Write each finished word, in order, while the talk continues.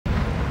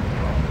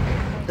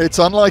It's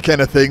unlike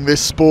anything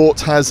this sport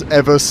has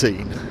ever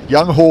seen.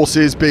 Young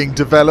horses being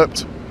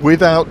developed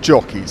without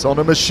jockeys on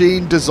a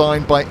machine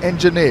designed by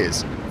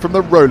engineers from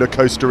the roller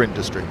coaster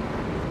industry.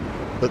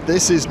 But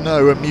this is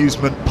no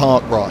amusement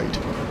park ride.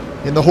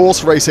 In the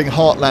horse racing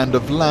heartland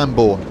of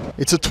Lambourne,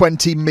 it's a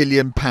 £20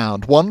 million,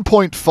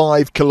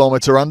 1.5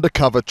 kilometre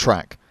undercover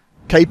track,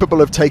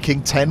 capable of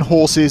taking 10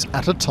 horses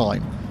at a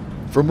time,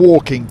 from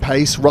walking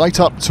pace right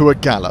up to a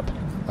gallop,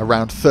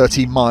 around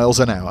 30 miles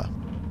an hour.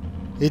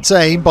 Its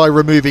aim by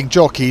removing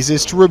jockeys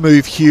is to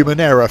remove human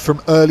error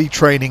from early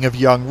training of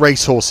young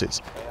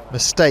racehorses.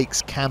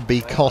 Mistakes can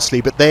be costly,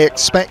 but they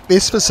expect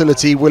this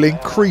facility will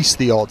increase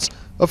the odds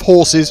of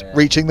horses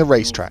reaching the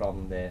racetrack.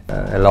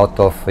 A lot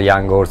of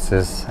young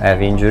horses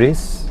have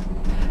injuries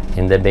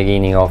in the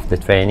beginning of the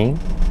training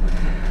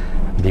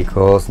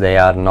because they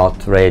are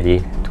not ready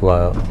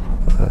to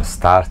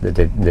start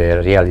the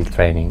real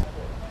training.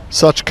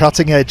 Such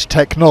cutting-edge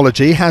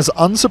technology has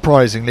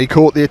unsurprisingly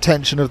caught the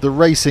attention of the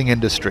racing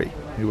industry,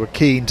 who were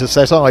keen to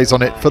set eyes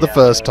on it for the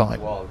first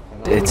time.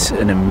 It's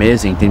an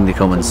amazing thing to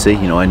come and see.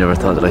 You know, I never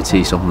thought that I'd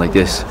see something like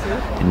this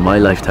in my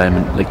lifetime.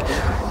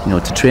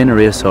 And to train a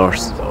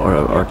racehorse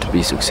or to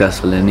be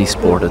successful in any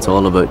sport, it's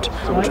all about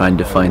trying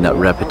to find that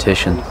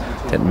repetition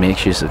that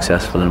makes you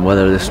successful. And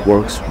whether this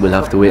works, we'll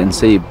have to wait and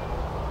see.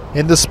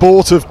 In the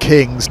sport of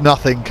kings,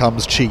 nothing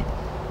comes cheap.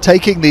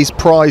 Taking these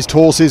prized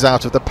horses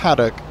out of the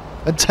paddock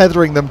and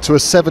tethering them to a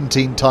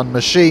 17-ton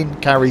machine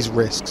carries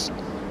risks.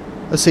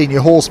 A senior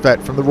horse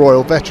vet from the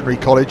Royal Veterinary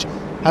College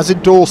has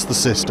endorsed the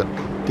system,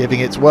 giving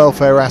its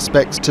welfare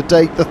aspects to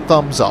date the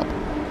thumbs up.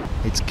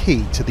 It's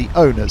key to the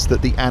owners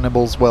that the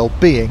animal's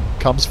well-being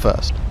comes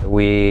first.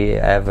 We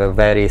have a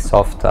very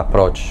soft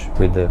approach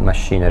with the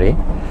machinery,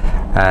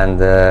 and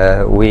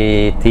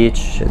we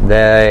teach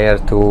there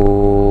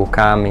to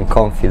come in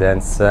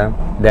confidence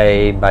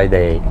day by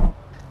day.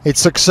 Its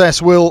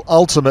success will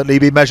ultimately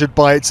be measured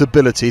by its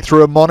ability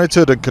through a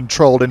monitored and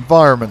controlled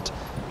environment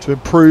to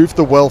improve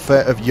the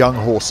welfare of young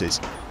horses.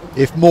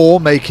 If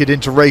more make it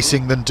into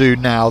racing than do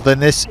now, then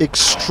this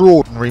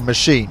extraordinary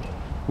machine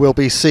will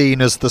be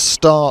seen as the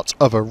start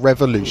of a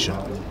revolution.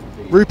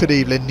 Rupert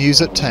Evelyn,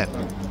 News at 10,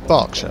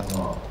 Berkshire.